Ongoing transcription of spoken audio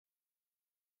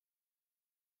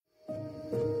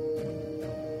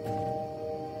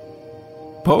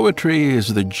Poetry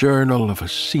is the journal of a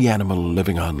sea animal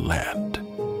living on land,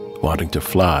 wanting to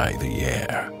fly the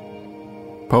air.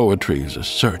 Poetry is a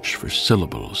search for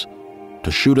syllables, to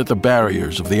shoot at the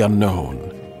barriers of the unknown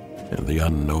and the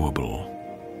unknowable.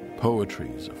 Poetry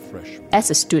is a fresh... As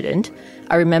a student,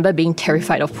 I remember being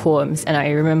terrified of poems, and I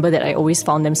remember that I always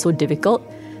found them so difficult.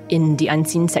 In the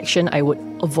unseen section, I would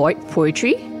avoid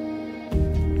poetry.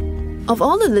 Of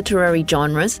all the literary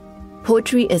genres,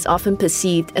 poetry is often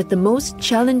perceived as the most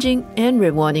challenging and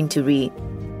rewarding to read.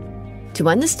 To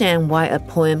understand why a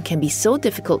poem can be so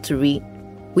difficult to read,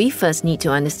 we first need to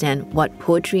understand what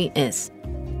poetry is.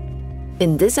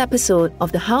 In this episode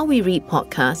of the How We Read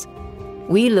podcast,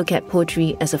 we look at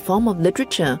poetry as a form of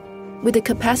literature with the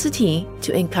capacity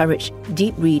to encourage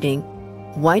deep reading,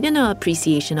 widen our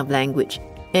appreciation of language,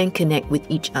 and connect with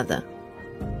each other.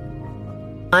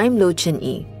 I'm Lo Chen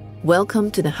Yi.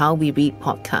 Welcome to the How We Read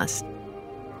podcast.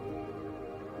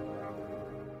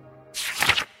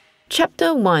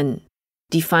 Chapter 1.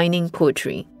 Defining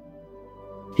Poetry.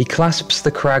 He clasps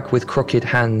the crag with crooked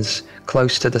hands,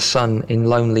 close to the sun in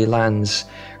lonely lands,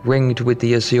 ringed with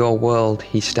the azure world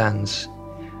he stands.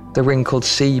 The wrinkled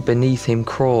sea beneath him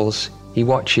crawls, he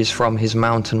watches from his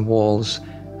mountain walls,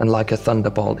 and like a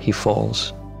thunderbolt he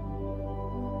falls.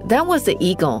 That was The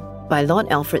Eagle by Lord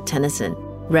Alfred Tennyson,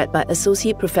 read by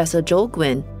Associate Professor Joel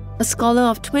Gwyn, a scholar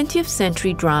of 20th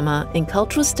century drama and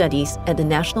cultural studies at the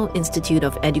National Institute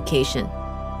of Education.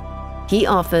 He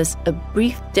offers a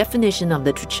brief definition of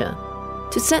literature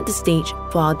to set the stage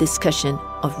for our discussion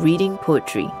of reading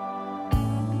poetry.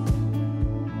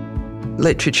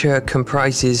 Literature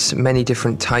comprises many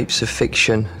different types of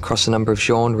fiction across a number of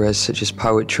genres such as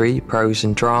poetry, prose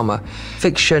and drama.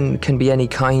 Fiction can be any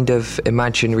kind of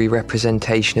imaginary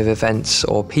representation of events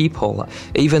or people.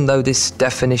 Even though this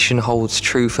definition holds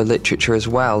true for literature as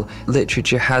well,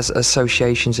 literature has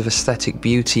associations of aesthetic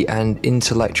beauty and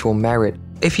intellectual merit.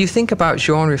 If you think about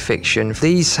genre fiction,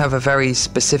 these have a very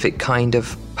specific kind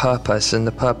of purpose, and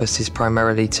the purpose is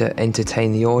primarily to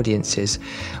entertain the audiences.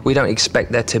 We don't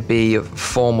expect there to be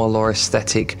formal or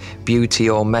aesthetic beauty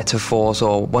or metaphors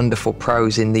or wonderful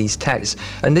prose in these texts.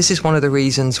 And this is one of the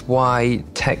reasons why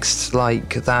texts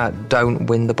like that don't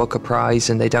win the Booker Prize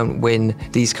and they don't win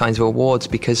these kinds of awards,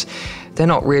 because they're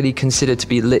not really considered to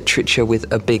be literature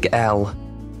with a big L.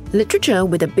 Literature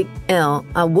with a big L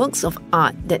are works of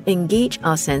art that engage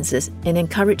our senses and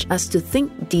encourage us to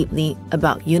think deeply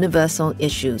about universal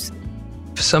issues.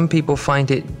 Some people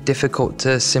find it difficult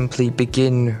to simply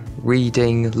begin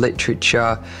reading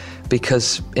literature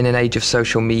because in an age of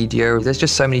social media, there's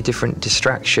just so many different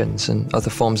distractions and other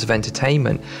forms of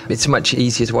entertainment. It's much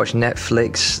easier to watch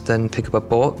Netflix than pick up a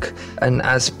book. And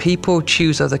as people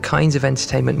choose other kinds of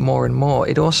entertainment more and more,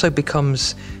 it also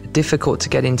becomes difficult to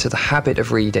get into the habit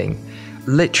of reading.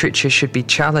 Literature should be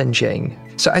challenging.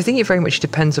 So I think it very much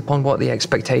depends upon what the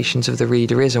expectations of the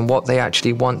reader is and what they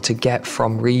actually want to get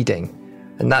from reading.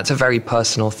 And that's a very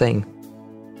personal thing.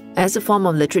 As a form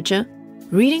of literature,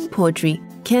 reading poetry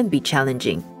can be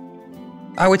challenging.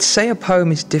 I would say a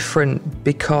poem is different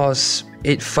because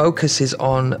it focuses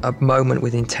on a moment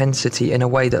with intensity in a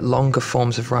way that longer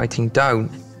forms of writing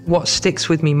don't. What sticks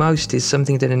with me most is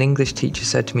something that an English teacher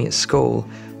said to me at school,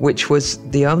 which was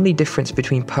the only difference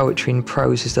between poetry and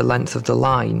prose is the length of the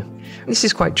line. This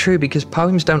is quite true because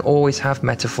poems don't always have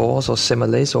metaphors or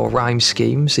similes or rhyme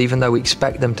schemes, even though we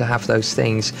expect them to have those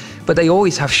things, but they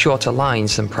always have shorter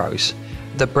lines than prose.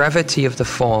 The brevity of the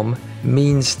form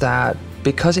means that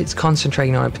because it's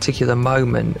concentrating on a particular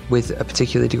moment with a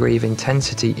particular degree of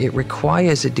intensity, it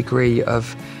requires a degree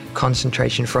of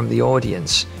concentration from the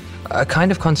audience. A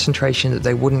kind of concentration that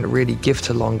they wouldn't really give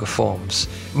to longer forms.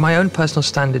 My own personal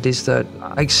standard is that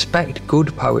I expect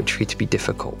good poetry to be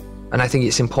difficult, and I think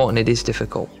it's important it is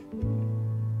difficult.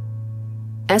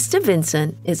 Esther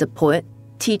Vincent is a poet,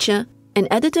 teacher, and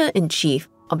editor-in-chief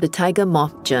of the Tiger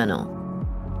Moth Journal.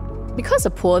 Because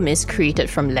a poem is created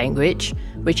from language,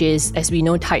 which is, as we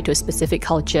know, tied to specific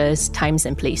cultures, times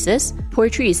and places,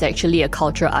 poetry is actually a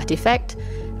cultural artifact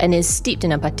and is steeped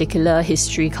in a particular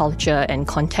history, culture, and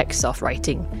context of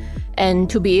writing. And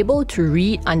to be able to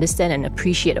read, understand, and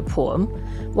appreciate a poem,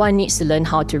 one needs to learn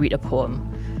how to read a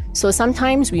poem. So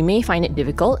sometimes we may find it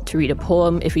difficult to read a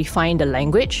poem if we find the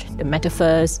language, the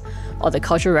metaphors, or the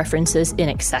cultural references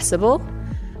inaccessible.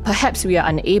 Perhaps we are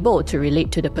unable to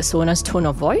relate to the persona's tone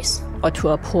of voice or to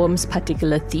a poem's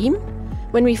particular theme.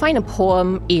 When we find a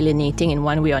poem alienating in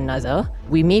one way or another,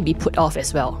 we may be put off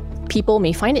as well. People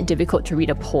may find it difficult to read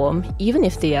a poem even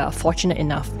if they are fortunate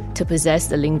enough to possess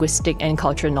the linguistic and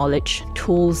cultural knowledge,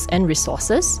 tools, and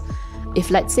resources.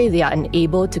 If, let's say, they are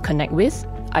unable to connect with,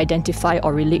 identify,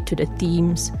 or relate to the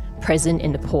themes, present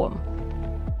in the poem.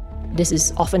 This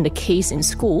is often the case in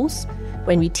schools.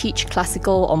 When we teach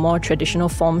classical or more traditional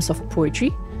forms of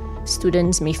poetry,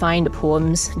 students may find the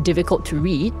poems difficult to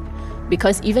read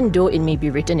because even though it may be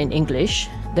written in English,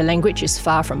 the language is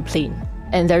far from plain.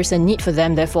 And there is a need for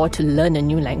them, therefore, to learn a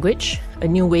new language, a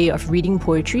new way of reading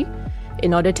poetry,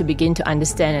 in order to begin to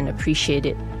understand and appreciate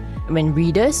it. When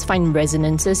readers find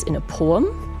resonances in a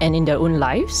poem and in their own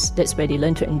lives, that's where they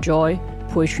learn to enjoy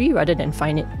poetry rather than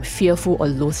find it fearful or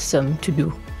loathsome to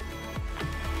do.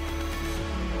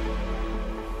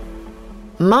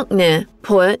 Mark Nair,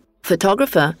 poet,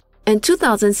 photographer, and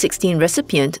 2016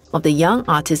 recipient of the Young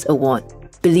Artist Award,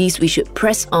 believes we should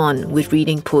press on with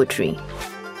reading poetry.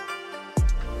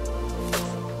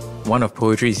 One of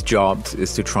poetry's jobs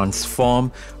is to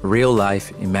transform real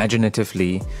life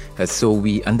imaginatively so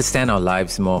we understand our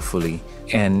lives more fully,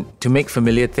 and to make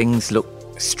familiar things look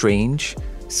strange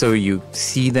so you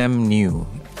see them new.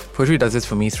 Poetry does this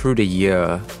for me through the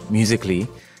ear, musically,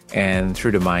 and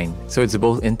through the mind. So it's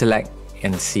both intellect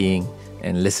and seeing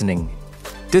and listening.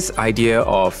 This idea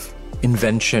of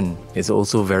invention is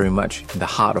also very much in the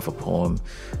heart of a poem.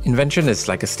 Invention is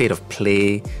like a state of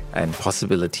play and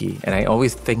possibility, and I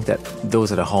always think that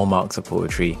those are the hallmarks of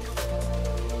poetry.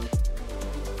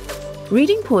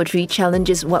 Reading poetry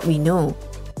challenges what we know.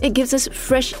 It gives us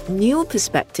fresh, new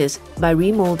perspectives by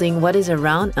remolding what is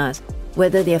around us,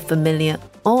 whether they are familiar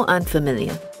or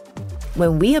unfamiliar.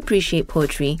 When we appreciate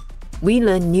poetry, we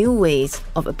learn new ways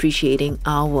of appreciating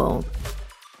our world.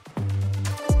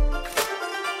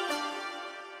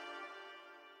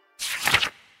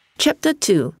 Chapter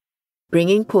 2.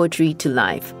 Bringing Poetry to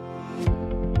Life.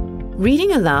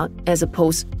 Reading aloud as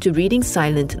opposed to reading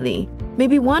silently may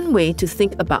be one way to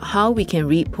think about how we can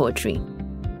read poetry.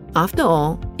 After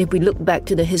all, if we look back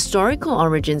to the historical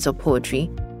origins of poetry,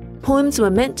 poems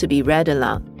were meant to be read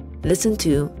aloud, listened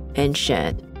to, and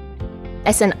shared.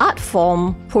 As an art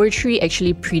form, poetry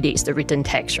actually predates the written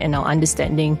text and our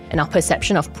understanding and our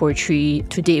perception of poetry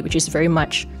today, which is very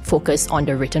much focused on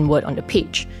the written word on the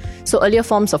page. So earlier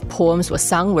forms of poems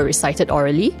were recited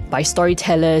orally by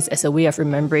storytellers as a way of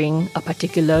remembering a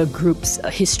particular group's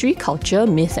history, culture,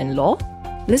 myth, and lore.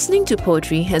 Listening to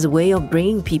poetry has a way of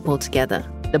bringing people together.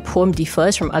 The poem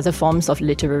differs from other forms of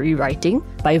literary writing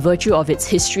by virtue of its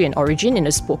history and origin in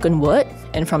the spoken word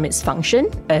and from its function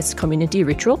as community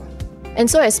ritual. And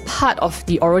so as part of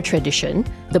the oral tradition,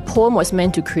 the poem was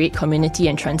meant to create community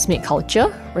and transmit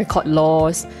culture, record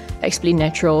laws, explain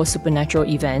natural, supernatural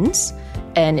events,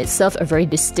 and it served a very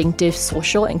distinctive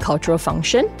social and cultural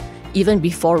function even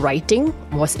before writing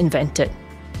was invented.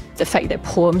 The fact that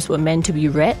poems were meant to be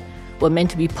read, were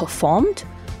meant to be performed,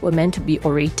 were meant to be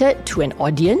orated to an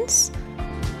audience.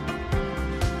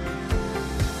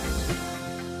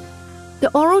 The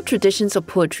oral traditions of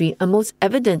poetry are most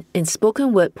evident in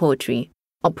spoken word poetry,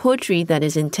 or poetry that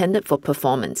is intended for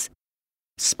performance.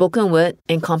 Spoken word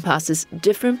encompasses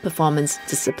different performance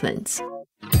disciplines.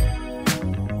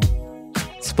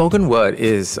 Spoken word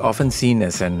is often seen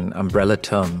as an umbrella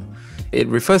term. It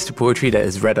refers to poetry that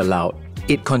is read aloud.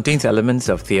 It contains elements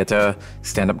of theatre,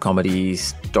 stand-up comedy,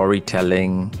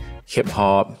 storytelling,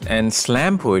 hip-hop, and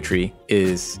slam poetry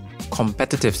is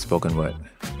competitive spoken word.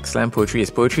 Slam poetry is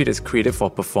poetry that's created for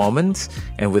performance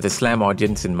and with a slam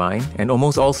audience in mind, and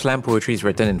almost all slam poetry is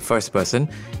written in first person,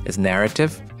 is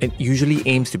narrative. It usually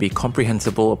aims to be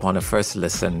comprehensible upon a first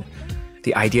listen.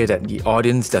 The idea that the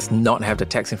audience does not have the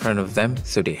text in front of them,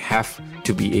 so they have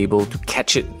to be able to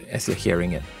catch it as they're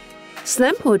hearing it.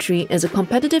 Slam poetry is a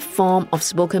competitive form of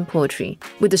spoken poetry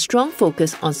with a strong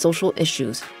focus on social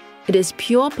issues. It is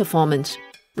pure performance,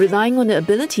 relying on the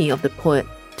ability of the poet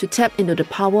to tap into the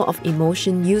power of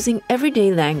emotion using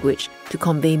everyday language to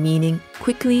convey meaning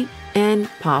quickly and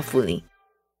powerfully.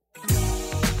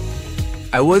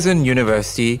 I was in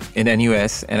university in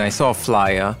NUS and I saw a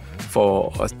flyer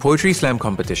for a poetry slam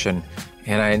competition,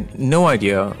 and I had no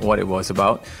idea what it was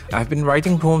about. I've been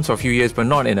writing poems for a few years, but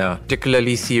not in a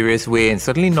particularly serious way, and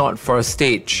certainly not for a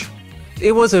stage.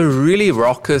 It was a really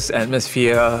raucous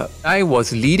atmosphere. I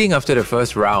was leading after the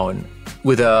first round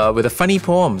with a funny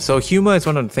poem. So humor is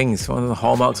one of the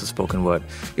hallmarks of spoken word.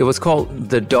 It was called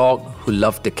The Dog Who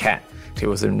Loved the Cat. It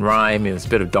was in rhyme, it was a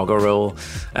bit of doggerel,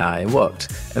 it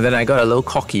worked. And then I got a little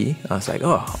cocky. I was like,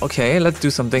 oh, okay, let's do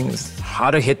something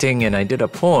harder hitting. And I did a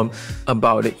poem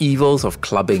about the evils of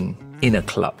clubbing in a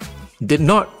club. Did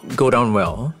not go down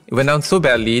well. It went down so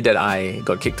badly that I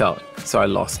got kicked out, so I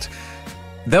lost.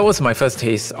 That was my first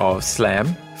taste of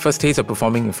slam, first taste of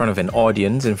performing in front of an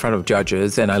audience, in front of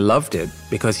judges, and I loved it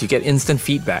because you get instant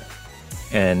feedback.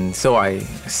 And so I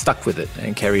stuck with it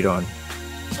and carried on.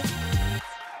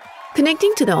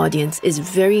 Connecting to the audience is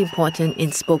very important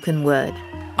in spoken word.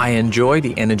 I enjoy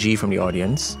the energy from the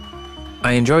audience.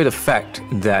 I enjoy the fact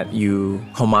that you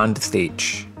command the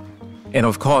stage. And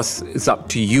of course, it's up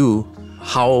to you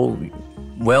how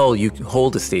well you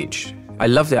hold the stage. I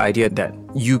love the idea that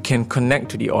you can connect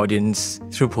to the audience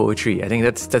through poetry. I think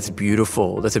that's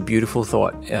beautiful. That's a beautiful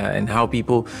thought, and how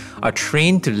people are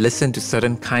trained to listen to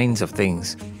certain kinds of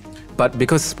things. But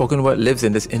because spoken word lives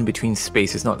in this in-between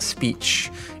space, it's not speech,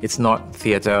 it's not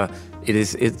theatre, it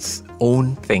is its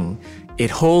own thing. It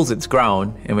holds its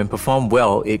ground, and when performed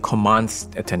well, it commands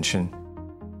attention.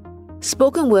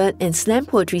 Spoken word and slam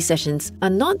poetry sessions are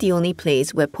not the only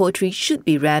place where poetry should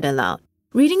be read aloud.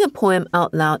 Reading a poem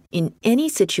out loud in any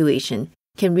situation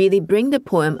can really bring the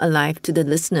poem alive to the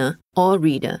listener or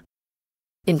reader.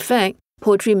 In fact,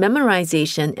 poetry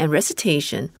memorization and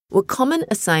recitation were common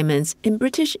assignments in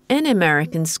British and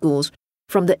American schools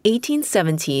from the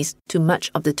 1870s to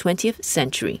much of the 20th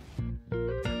century.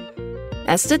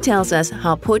 Esther tells us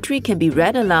how poetry can be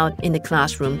read aloud in the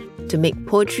classroom to make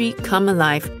poetry come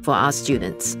alive for our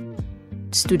students.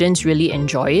 Students really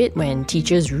enjoy it when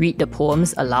teachers read the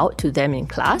poems aloud to them in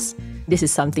class. This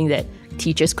is something that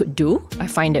teachers could do. I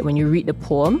find that when you read the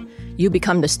poem, you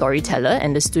become the storyteller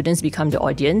and the students become the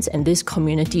audience, and this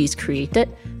community is created,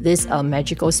 this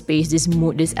magical space, this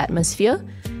mood, this atmosphere,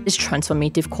 this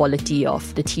transformative quality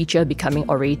of the teacher becoming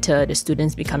orator, the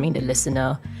students becoming the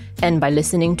listener. And by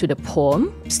listening to the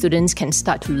poem, students can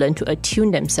start to learn to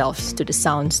attune themselves to the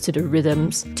sounds, to the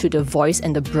rhythms, to the voice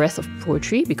and the breath of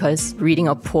poetry, because reading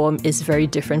a poem is very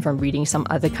different from reading some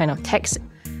other kind of text.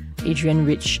 Adrienne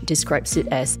Rich describes it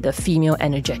as the female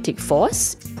energetic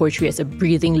force, poetry as a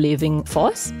breathing, living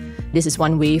force. This is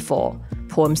one way for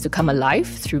poems to come alive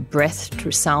through breath,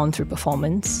 through sound, through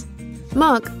performance.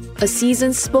 Mark, a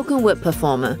seasoned spoken word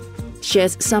performer,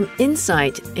 shares some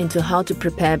insight into how to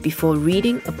prepare before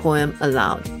reading a poem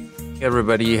aloud.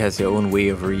 Everybody has their own way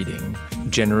of reading.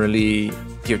 Generally,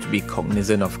 you have to be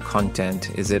cognizant of content.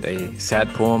 Is it a sad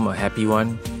poem, a happy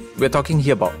one? We're talking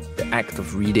here about the act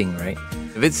of reading, right?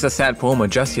 If it's a sad poem,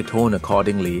 adjust your tone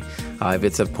accordingly. If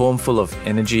it's a poem full of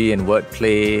energy and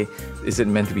wordplay, is it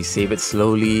meant to be savored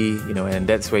slowly? And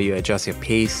that's where you adjust your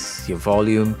pace, your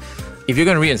volume. If you're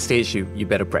going to read on stage, you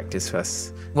better practice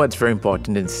first. What's very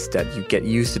important is that you get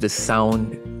used to the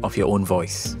sound of your own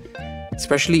voice.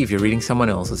 Especially if you're reading someone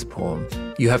else's poem,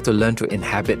 you have to learn to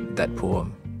inhabit that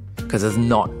poem, because it's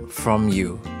not from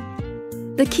you.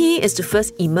 The key is to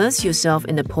first immerse yourself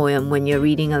in the poem when you're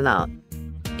reading aloud.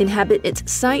 Inhabit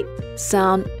its sight,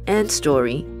 sound, and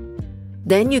story.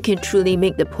 Then you can truly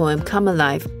make the poem come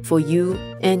alive for you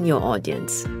and your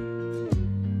audience.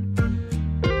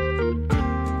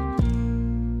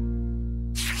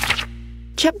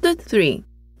 Chapter 3.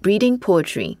 Reading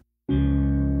Poetry.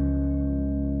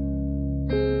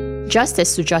 Just as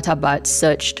Sujata Bhatt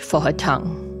searched for her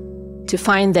tongue, to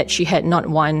find that she had not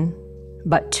one,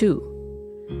 but two,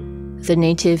 the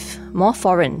native more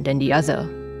foreign than the other,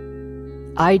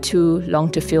 I too long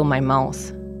to fill my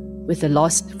mouth with the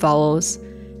lost vowels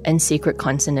and sacred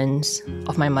consonants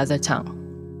of my mother tongue.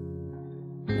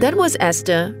 That was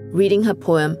Esther reading her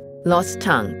poem, Lost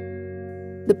Tongue.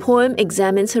 The poem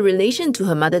examines her relation to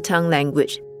her mother tongue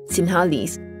language,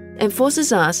 Sinhalese, and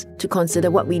forces us to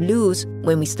consider what we lose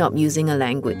when we stop using a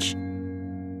language.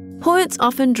 Poets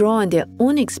often draw on their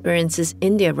own experiences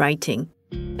in their writing,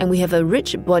 and we have a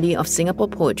rich body of Singapore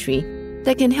poetry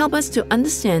that can help us to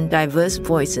understand diverse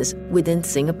voices within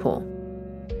Singapore.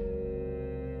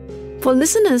 For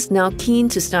listeners now keen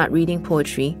to start reading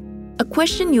poetry, a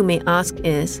question you may ask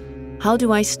is, how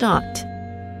do I start?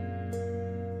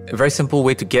 A very simple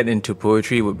way to get into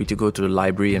poetry would be to go to the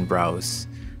library and browse.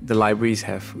 The libraries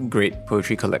have great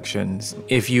poetry collections.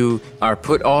 If you are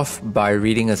put off by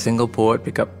reading a single poet,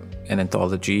 pick up an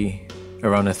anthology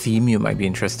around a theme you might be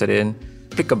interested in.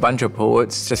 Pick a bunch of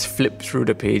poets, just flip through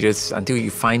the pages until you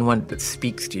find one that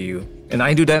speaks to you. And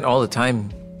I do that all the time.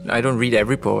 I don't read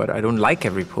every poet, I don't like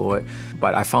every poet,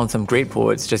 but I found some great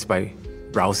poets just by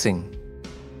browsing.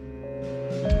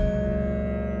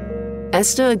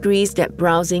 Esther agrees that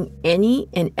browsing any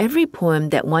and every poem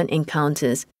that one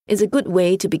encounters is a good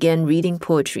way to begin reading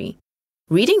poetry.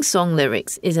 Reading song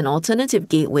lyrics is an alternative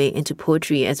gateway into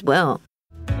poetry as well.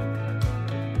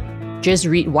 Just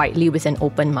read widely with an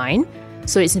open mind.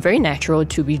 So it's very natural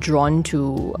to be drawn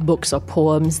to books or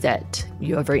poems that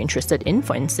you are very interested in.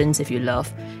 For instance, if you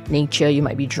love nature, you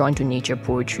might be drawn to nature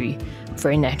poetry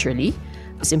very naturally.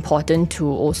 It's important to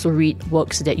also read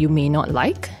works that you may not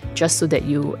like, just so that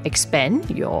you expand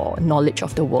your knowledge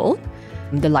of the world.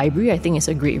 The library, I think, is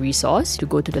a great resource to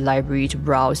go to the library, to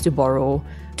browse, to borrow,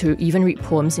 to even read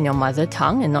poems in your mother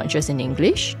tongue and not just in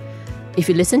English. If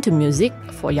you listen to music,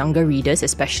 for younger readers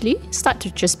especially, start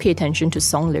to just pay attention to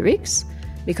song lyrics,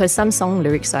 because some song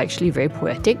lyrics are actually very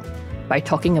poetic. By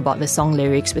talking about the song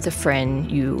lyrics with a friend,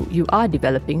 you are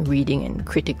developing reading and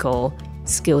critical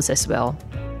skills as well.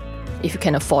 If you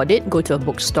can afford it, go to a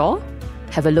bookstore,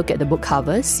 have a look at the book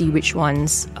covers, see which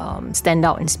ones stand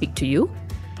out and speak to you.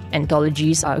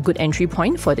 Anthologies are a good entry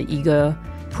point for the eager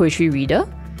poetry reader.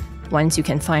 Once you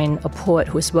can find a poet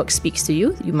whose work speaks to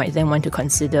you, you might then want to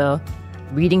consider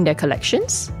reading their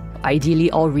collections. Ideally,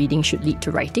 all reading should lead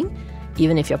to writing.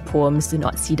 Even if your poems do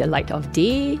not see the light of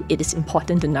day, it is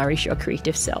important to nourish your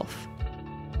creative self.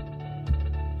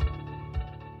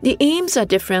 The aims are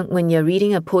different when you're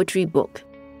reading a poetry book.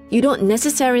 You don't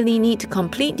necessarily need to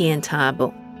complete the entire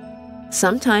book.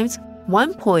 Sometimes,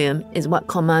 one poem is what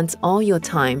commands all your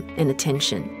time and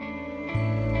attention.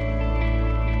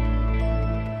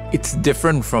 It's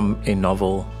different from a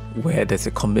novel where there's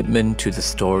a commitment to the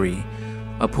story.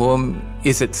 A poem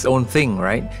is its own thing,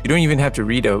 right? You don't even have to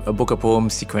read a book of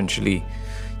poems sequentially.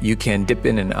 You can dip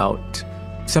in and out.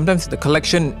 Sometimes the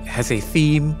collection has a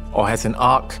theme or has an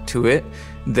arc to it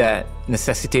that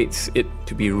necessitates it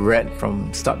to be read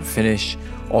from start to finish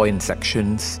or in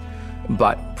sections.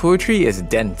 But poetry is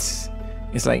dense.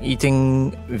 It's like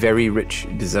eating very rich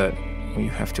dessert. You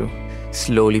have to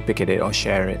slowly pick at it or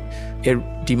share it.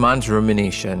 It demands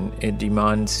rumination. It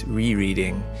demands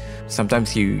rereading.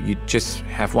 Sometimes you just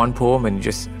have one poem and you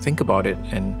just think about it,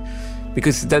 and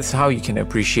because that's how you can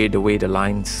appreciate the way the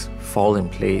lines fall in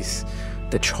place,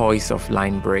 the choice of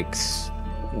line breaks,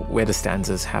 where the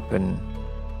stanzas happen.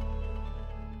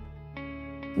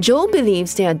 Joel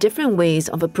believes there are different ways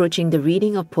of approaching the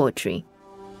reading of poetry.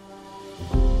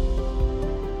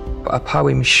 A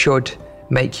poem should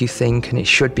make you think, and it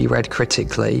should be read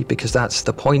critically, because that's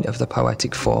the point of the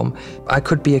poetic form. I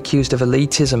could be accused of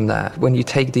elitism there. When you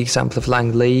take the example of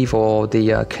Lang Leave or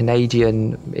the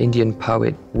Canadian Indian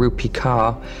poet Rupi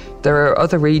Kaur, there are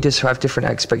other readers who have different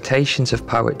expectations of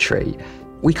poetry.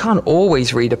 We can't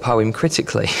always read a poem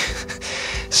critically.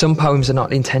 Some poems are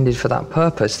not intended for that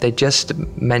purpose. They're just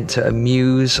meant to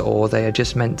amuse, or they are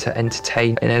just meant to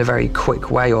entertain in a very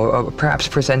quick way, or perhaps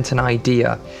present an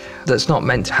idea that's not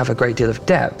meant to have a great deal of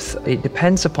depth. It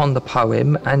depends upon the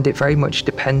poem, and it very much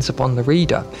depends upon the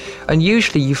reader. And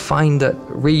usually you find that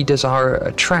readers are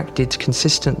attracted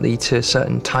consistently to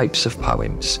certain types of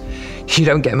poems. You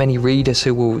don't get many readers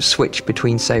who will switch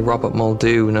between, say, Robert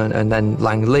Muldoon and then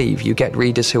Lang Leave. You get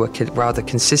readers who are rather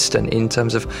consistent in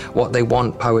terms of what they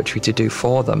want poetry to do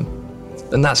for them.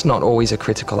 And that's not always a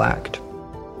critical act.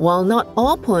 While not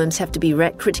all poems have to be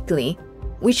read critically,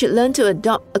 we should learn to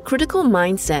adopt a critical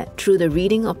mindset through the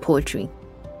reading of poetry.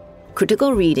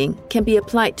 Critical reading can be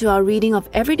applied to our reading of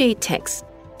everyday texts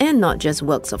and not just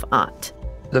works of art.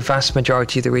 The vast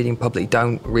majority of the reading public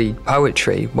don't read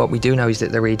poetry. What we do know is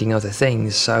that they're reading other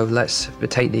things. So let's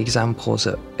take the example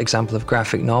of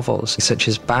graphic novels, such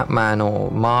as Batman or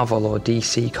Marvel or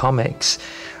DC Comics.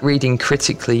 Reading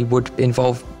critically would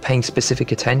involve paying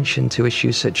specific attention to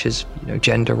issues such as,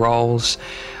 gender roles,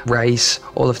 race,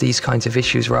 all of these kinds of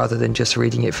issues, rather than just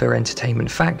reading it for entertainment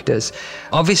factors.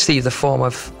 Obviously, the form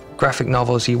of graphic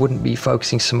novels, you wouldn't be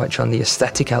focusing so much on the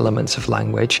aesthetic elements of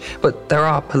language, but there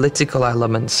are political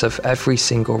elements of every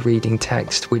single reading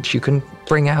text which you can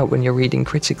bring out when you're reading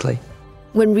critically.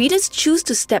 When readers choose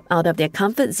to step out of their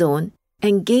comfort zone,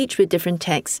 engage with different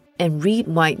texts, and read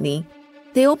widely,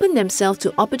 they open themselves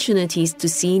to opportunities to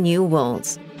see new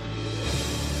worlds.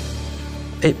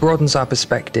 It broadens our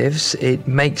perspectives, it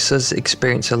makes us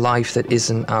experience a life that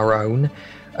isn't our own,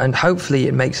 and hopefully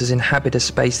it makes us inhabit a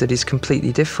space that is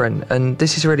completely different. And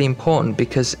this is really important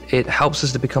because it helps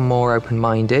us to become more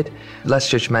open-minded, less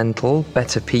judgmental,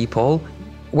 better people.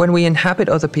 When we inhabit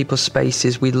other people's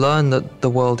spaces, we learn that the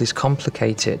world is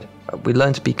complicated. We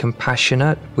learn to be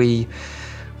compassionate. We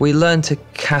learn to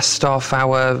cast off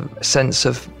our sense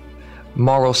of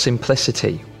moral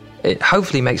simplicity. It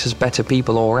hopefully makes us better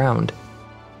people all around.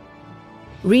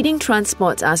 Reading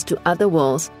transports us to other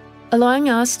worlds, allowing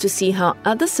us to see how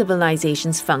other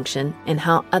civilizations function and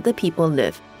how other people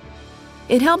live.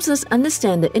 It helps us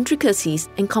understand the intricacies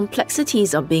and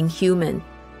complexities of being human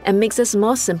and makes us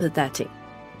more sympathetic.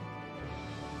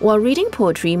 While reading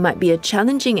poetry might be a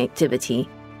challenging activity,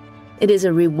 it is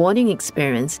a rewarding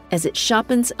experience as it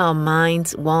sharpens our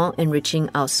minds while enriching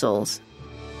our souls.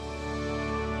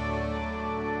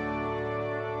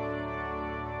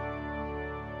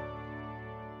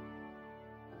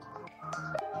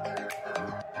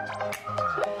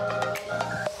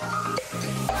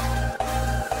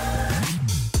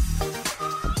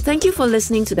 you for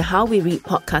listening to the How We Read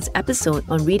podcast episode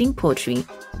on reading poetry,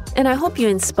 and I hope you're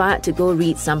inspired to go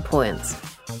read some poems.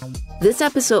 This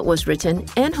episode was written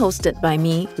and hosted by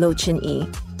me, Lo Chin Yi,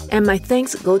 and my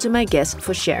thanks go to my guest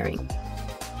for sharing.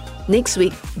 Next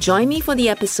week, join me for the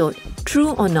episode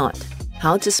True or Not?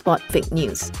 How to Spot Fake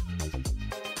News.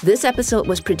 This episode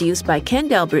was produced by Ken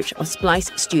Delbridge of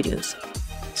Splice Studios.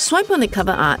 Swipe on the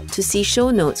cover art to see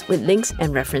show notes with links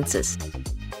and references.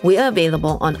 We are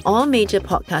available on all major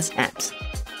podcast apps.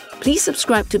 Please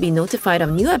subscribe to be notified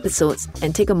of new episodes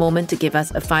and take a moment to give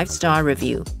us a 5-star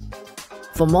review.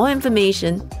 For more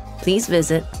information, please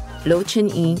visit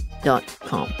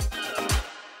lochinyi.com.